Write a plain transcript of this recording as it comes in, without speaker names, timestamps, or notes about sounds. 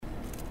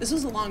This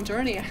was a long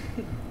journey.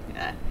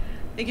 I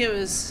think it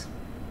was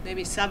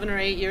maybe 7 or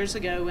 8 years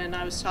ago when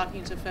I was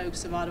talking to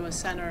folks of Ottawa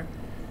Centre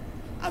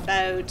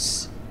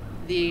about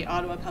the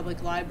Ottawa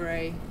Public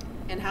Library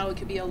and how it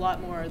could be a lot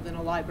more than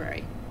a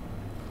library.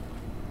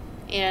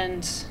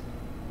 And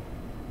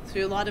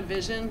through a lot of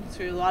vision,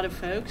 through a lot of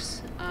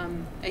folks,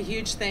 a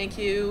huge thank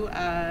you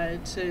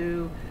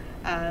to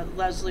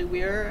Leslie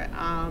Weir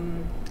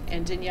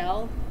and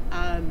Danielle,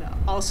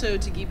 also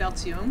to Guy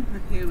Bertillon,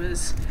 who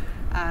was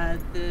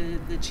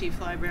the chief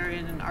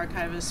librarian and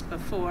archivist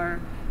before,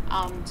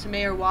 to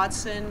Mayor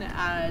Watson,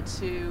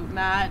 to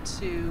Matt,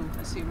 to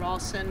C.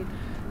 Ralston,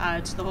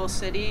 to the whole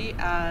city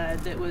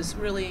that was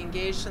really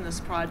engaged in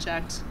this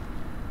project.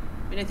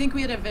 I mean, I think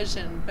we had a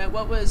vision, but I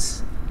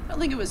don't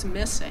think it was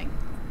missing.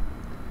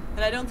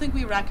 But I don't think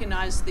we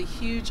recognized the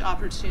huge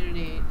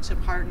opportunity to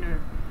partner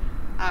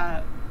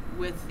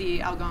with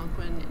the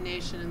Algonquin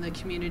Nation and the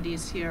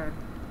communities here.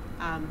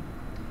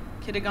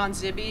 Kitigan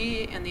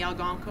Zibi and the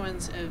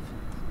Algonquins of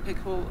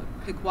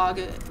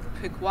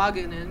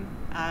Pikwakanen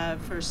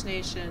First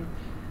Nation.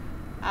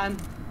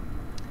 And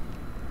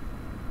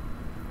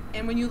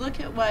when you look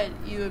at what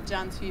you have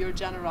done through your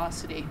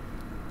generosity,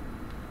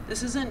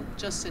 this isn't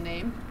just a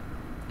name.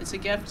 It's a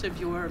gift of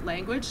your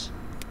language.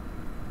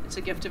 It's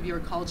a gift of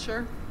your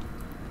culture.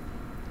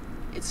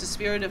 It's a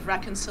spirit of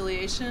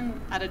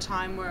reconciliation at a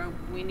time where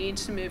we need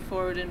to move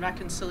forward in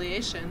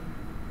reconciliation.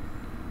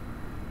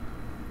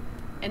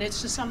 And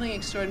it's just something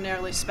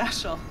extraordinarily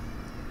special.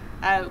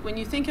 When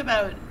you think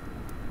about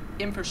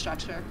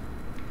infrastructure,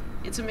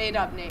 it's a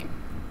made-up name.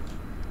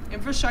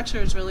 Infrastructure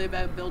is really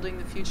about building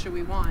the future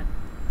we want.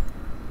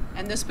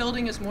 And this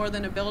building is more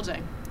than a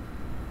building.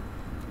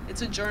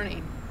 It's a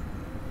journey.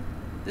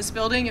 This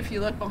building, if you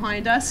look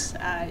behind us,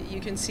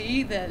 you can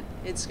see that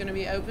it's going to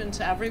be open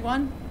to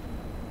everyone,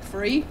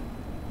 free,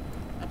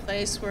 a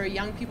place where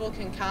young people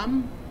can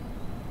come.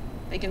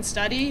 They can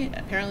study.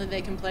 Apparently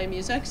they can play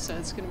music, so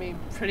it's going to be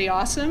pretty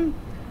awesome.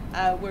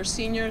 Where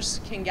seniors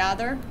can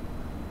gather.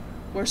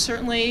 Where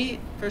certainly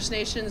First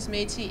Nations,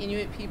 Métis,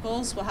 Inuit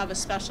peoples will have a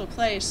special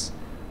place,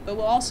 but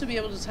we'll also be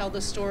able to tell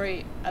the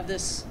story of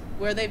this,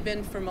 where they've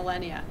been for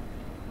millennia.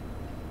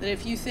 That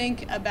if you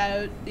think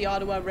about the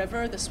Ottawa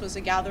River, this was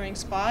a gathering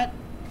spot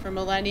for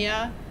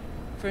millennia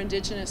for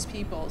Indigenous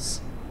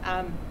peoples.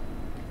 When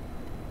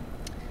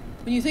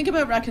you think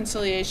about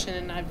reconciliation,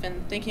 and I've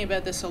been thinking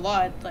about this a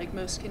lot, like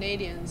most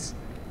Canadians,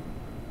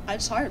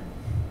 it's hard.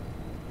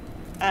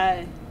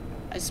 I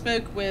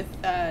spoke with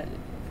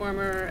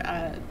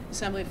former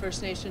Assembly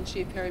First Nation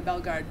Chief Perry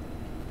Bellegarde,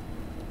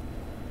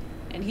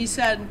 and he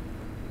said,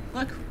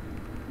 look,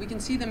 we can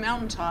see the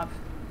mountaintop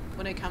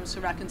when it comes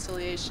to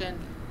reconciliation,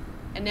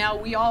 and now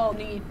we all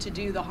need to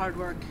do the hard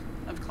work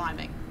of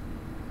climbing.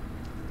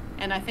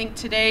 And I think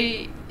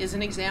today is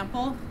an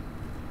example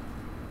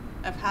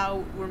of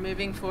how we're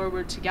moving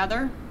forward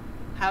together,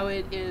 how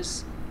it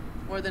is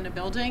more than a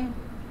building,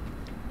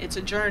 it's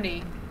a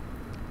journey,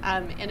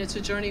 and it's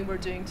a journey we're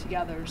doing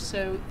together.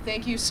 So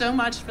thank you so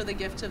much for the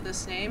gift of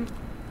this name.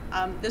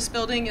 This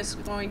building is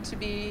going to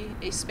be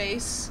a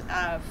space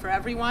for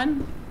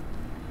everyone.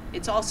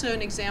 It's also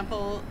an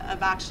example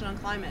of action on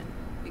climate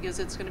because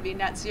it's going to be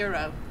net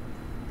zero.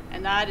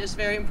 And that is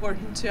very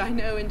important to, I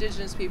know,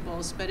 Indigenous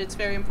peoples, but it's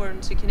very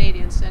important to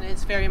Canadians, and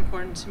it's very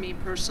important to me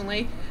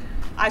personally.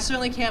 I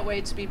certainly can't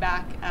wait to be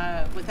back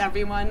with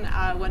everyone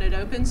when it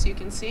opens. You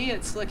can see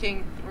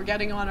we're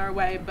getting on our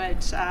way,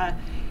 but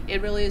it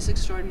really is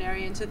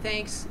extraordinary. And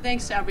thanks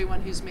to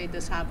everyone who's made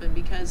this happen,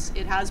 because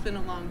it has been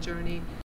a long journey.